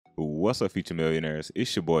What's up, future millionaires?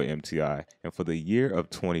 It's your boy MTI, and for the year of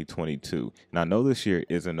 2022, and I know this year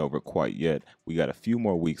isn't over quite yet, we got a few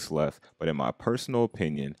more weeks left, but in my personal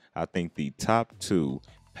opinion, I think the top two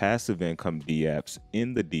passive income DApps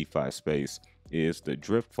in the DeFi space is the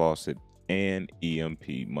Drip Faucet and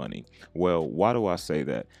EMP Money. Well, why do I say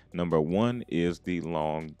that? Number one is the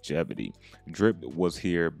longevity. Drip was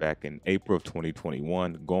here back in April of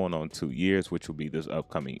 2021, going on 2 years, which will be this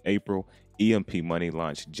upcoming April. EMP Money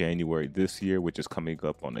launched January this year, which is coming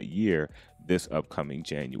up on a year this upcoming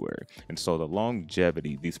January. And so the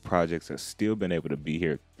longevity, these projects have still been able to be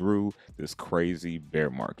here through this crazy bear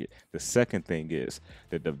market. The second thing is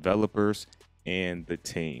the developers and the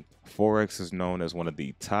team. Forex is known as one of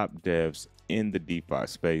the top devs in the DeFi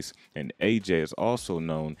space, and AJ is also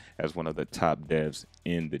known as one of the top devs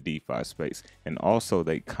in the DeFi space. And also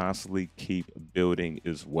they constantly keep building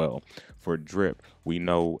as well. For Drip, we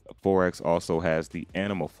know Forex also has the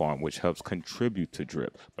animal farm, which helps contribute to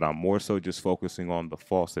Drip, but I'm more so just focusing on the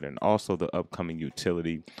faucet and also the upcoming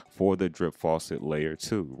utility for the Drip Faucet layer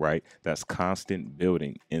 2, right? That's constant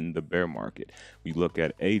building in the bear market. We look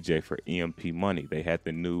at AJ for EMP Money. They had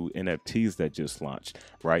the new NFTs that just launched,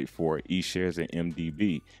 right, for eShares and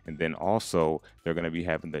MDB. And then also they're going to be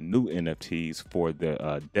having the new NFTs for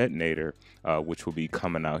the detonator, which will be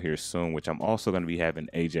coming out here soon, which I'm also going to be having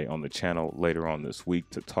AJ on the channel later on this week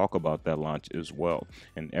to talk about that launch as well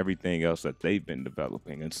and everything else that they've been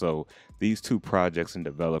developing. And so these two projects and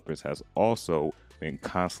developers has also been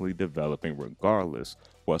constantly developing regardless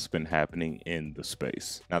what's been happening in the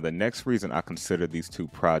space. Now, the next reason I consider these two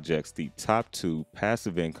projects the top two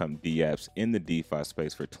passive income DApps in the DeFi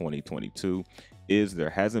space for 2022 is there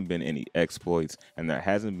hasn't been any exploits and there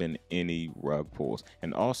hasn't been any rug pulls,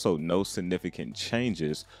 and also no significant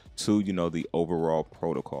changes to, the overall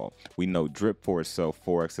protocol. We know Drip for itself,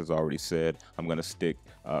 Forex has already said, I'm going to stick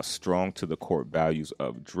strong to the core values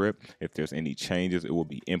of Drip. If there's any changes, it will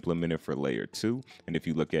be implemented for layer 2. And if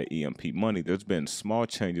you look at EMP Money, there's been small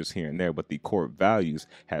changes here and there, but the core values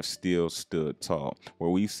have still stood tall.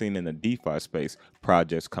 Where we've seen in the DeFi space,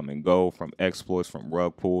 projects come and go from exploits, from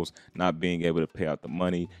rug pulls, not being able to pay out the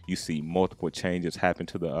money. You see multiple changes happen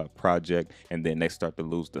to the project, and then they start to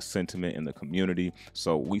lose the sentiment in the community.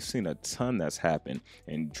 So we've seen a ton that's happened,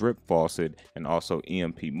 and Drip Faucet and also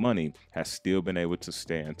EMP Money has still been able to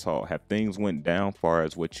stand tall. Have things went down far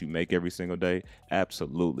as what you make every single day?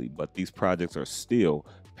 Absolutely, but these projects are still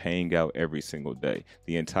paying out every single day.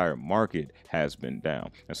 The entire market has been down.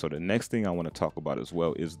 And so the next thing I want to talk about as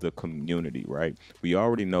well is the community, right? We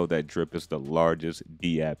already know that Drip is the largest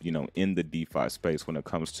DApp, in the DeFi space when it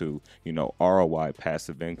comes to, ROI,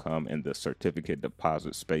 passive income, and the certificate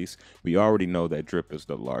deposit space. We already know that Drip is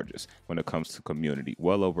the largest when it comes to community,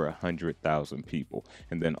 well over 100,000 people.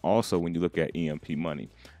 And then also when you look at EMP Money,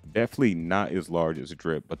 definitely not as large as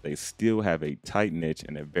Drip, but they still have a tight niche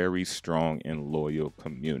and a very strong and loyal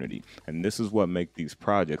community. And this is what makes these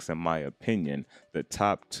projects, in my opinion, the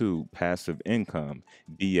top two passive income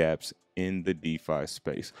DApps in the DeFi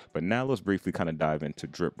space. But now let's briefly kind of dive into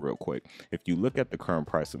Drip real quick. If you look at the current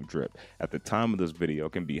price of Drip at the time of this video,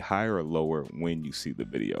 it can be higher or lower when you see the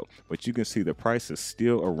video, but you can see the price is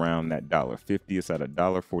still around that $1.50. It's at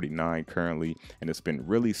 $1.49 currently, and it's been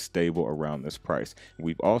really stable around this price.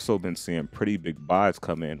 We've also been seeing pretty big buys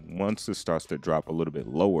come in once it starts to drop a little bit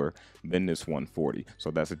lower than this 140.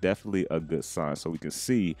 So that's definitely a good sign. So we can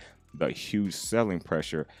see the huge selling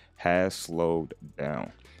pressure has slowed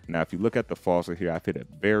down. Now, if you look at the faucet here, I've hit a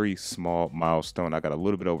very small milestone. I got a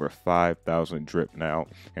little bit over 5,000 Drip now.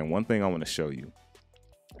 And one thing I want to show you,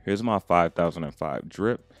 here's my 5,005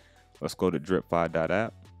 Drip. Let's go to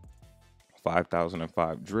drip5.app,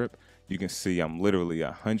 5,005 Drip. You can see I'm literally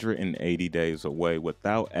 180 days away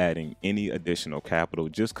without adding any additional capital,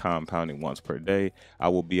 just compounding once per day. I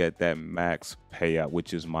will be at that max payout,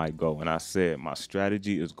 which is my goal. And I said my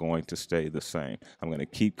strategy is going to stay the same. I'm going to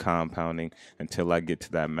keep compounding until I get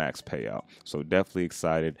to that max payout. So definitely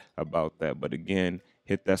excited about that. But again,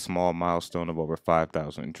 hit that small milestone of over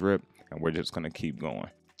 5,000 Drip, and we're just going to keep going.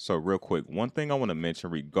 So real quick, one thing I want to mention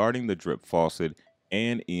regarding the Drip Faucet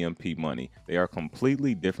and EMP Money, they are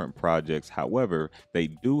completely different projects. However, they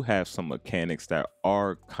do have some mechanics that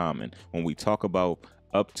are common when we talk about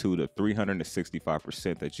up to the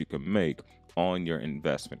 365% that you can make on your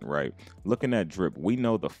investment, right? Looking at Drip, we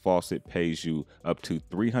know the faucet pays you up to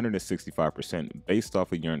 365% based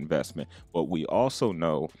off of your investment, but we also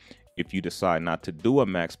know if you decide not to do a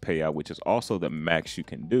max payout, which is also the max you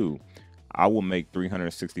can do, I will make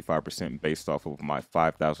 365% based off of my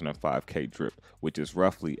 5,005K drip, which is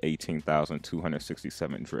roughly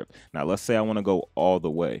 18,267 drip. Now, let's say I want to go all the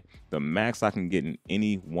way. The max I can get in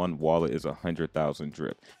any one wallet is 100,000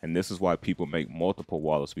 drip. And this is why people make multiple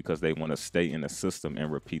wallets, because they want to stay in the system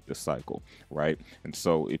and repeat the cycle, right? And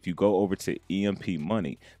so if you go over to EMP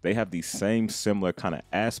Money, they have the same similar kind of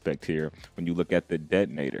aspect here. When you look at the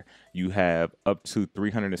detonator, you have up to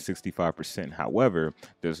 365%. However,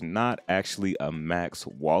 there's not actually a max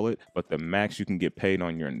wallet, but the max you can get paid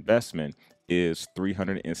on your investment is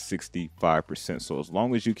 365%. So as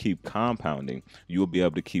long as you keep compounding, you'll be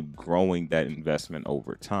able to keep growing that investment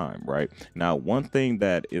over time, right? Now, one thing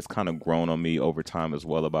that is kind of grown on me over time as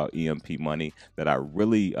well about EMP Money that I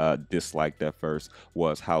really disliked at first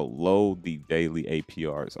was how low the daily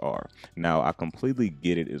APRs are. Now, I completely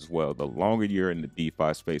get it as well. The longer you're in the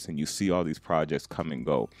DeFi space and you see all these projects come and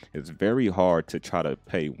go, it's very hard to try to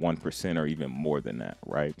pay 1% or even more than that,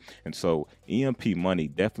 right? And so EMP Money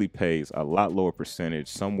definitely pays a lot lower percentage,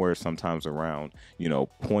 sometimes around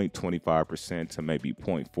 0.25% to maybe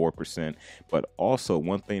 0.4%. But also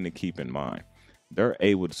one thing to keep in mind, they're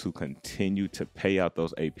able to continue to pay out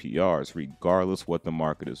those APRs regardless what the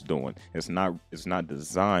market is doing. It's not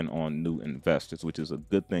designed on new investors, which is a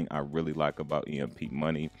good thing I really like about EMP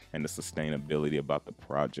Money and the sustainability about the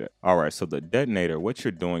project. All right, so the detonator, what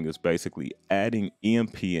you're doing is basically adding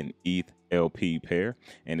EMP and ETH LP pair,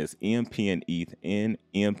 and it's EMP and ETH in,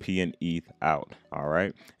 EMP and ETH out. All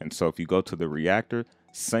right, and so if you go to the reactor,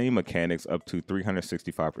 same mechanics up to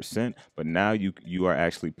 365%, but now you are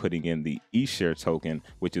actually putting in the eShare token,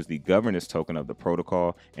 which is the governance token of the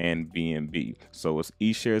protocol, and BNB. So it's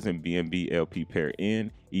eShares and BNB LP pair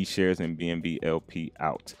in, eShares and BNB LP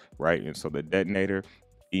out, right? And so the detonator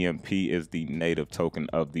EMP is the native token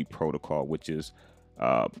of the protocol, which is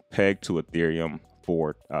pegged to Ethereum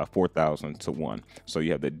for 4,000 to 1. So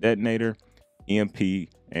you have the detonator, EMP,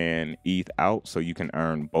 and ETH out, so you can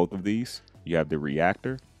earn both of these. You have the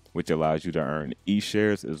reactor, which allows you to earn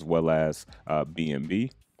eShares as well as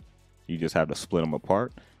BNB. You just have to split them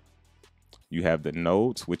apart. You have the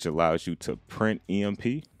nodes, which allows you to print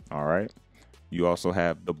EMP. All right. You also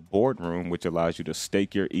have the boardroom, which allows you to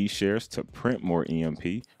stake your eShares to print more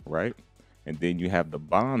EMP, right? And then you have the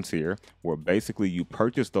bonds here, where basically you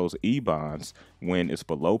purchase those E-bonds when it's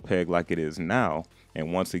below peg like it is now.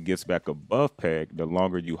 And once it gets back above peg, the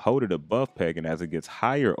longer you hold it above peg, and as it gets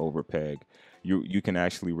higher over peg, you can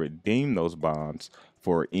actually redeem those bonds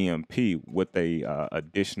for EMP with a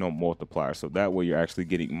additional multiplier. So that way you're actually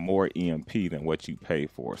getting more EMP than what you pay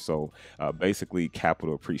for. So basically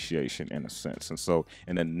capital appreciation in a sense. And so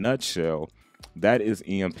in a nutshell, that is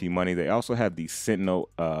EMP Money. They also have the Sentinel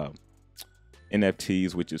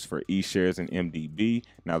NFTs, which is for eShares and MDB.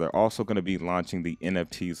 Now they're also going to be launching the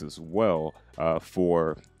NFTs as well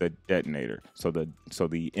for the detonator. So the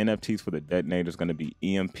NFTs for the detonator is going to be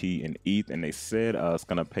EMP and ETH, and they said it's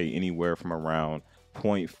going to pay anywhere from around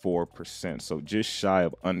 0.4%, so just shy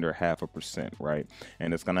of under 0.5%, right?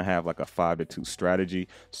 And it's gonna have like a 5-to-2 strategy,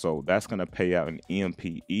 so that's gonna pay out an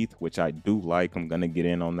EMP ETH, which I do like. I'm gonna get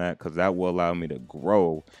in on that because that will allow me to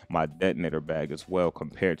grow my detonator bag as well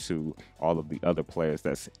compared to all of the other players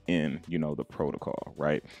that's in the protocol,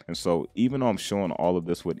 right? And so even though I'm showing all of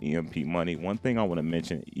this with EMP Money, one thing I want to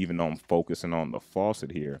mention, even though I'm focusing on the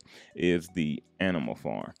faucet here, is the animal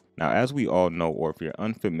farm. Now, as we all know, or if you're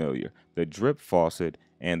unfamiliar, the Drip Faucet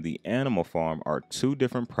and the Animal Farm are two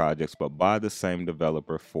different projects, but by the same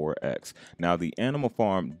developer, 4X. Now, the Animal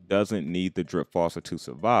Farm doesn't need the Drip Faucet to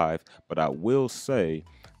survive, but I will say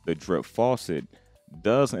the Drip Faucet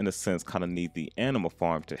does, in a sense, kind of need the Animal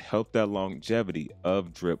Farm to help that longevity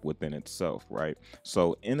of drip within itself, right?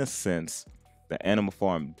 So, in a sense, the Animal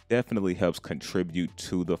Farm definitely helps contribute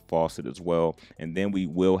to the faucet as well. And then we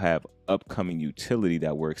will have upcoming utility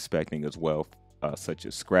that we're expecting as well, such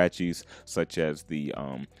as scratchies, such as the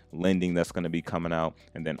lending that's going to be coming out.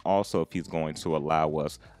 And then also if he's going to allow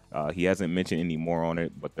us, he hasn't mentioned any more on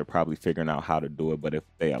it, but they're probably figuring out how to do it. But if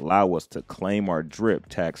they allow us to claim our drip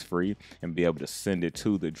tax-free and be able to send it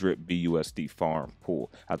to the Drip BUSD farm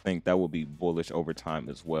pool, I think that will be bullish over time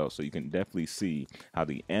as well. So you can definitely see how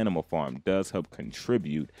the Animal Farm does help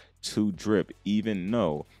contribute to Drip, even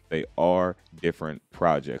though they are different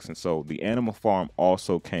projects. And so the Animal Farm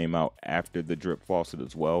also came out after the Drip Faucet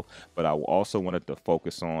as well, but I also wanted to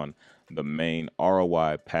focus on the main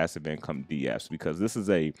ROI passive income DFs, because this is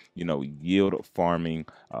a yield farming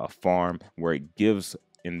farm where it gives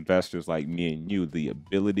investors like me and you the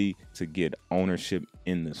ability to get ownership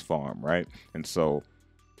in this farm, right? And so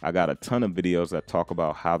I got a ton of videos that talk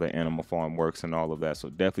about how the animal farm works and all of that, so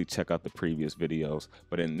definitely check out the previous videos.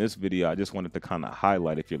 But in this video, I just wanted to kind of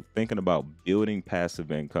highlight, if you're thinking about building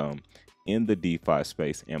passive income in the DeFi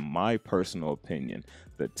space, in my personal opinion,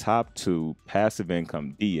 the top 2 passive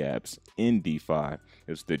income DApps in DeFi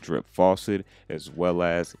is the Drip Faucet as well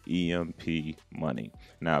as EMP Money.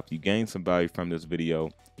 Now, if you gain some value from this video,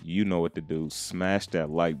 you know what to do. Smash that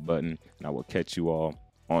like button, and I will catch you all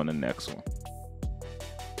on the next one.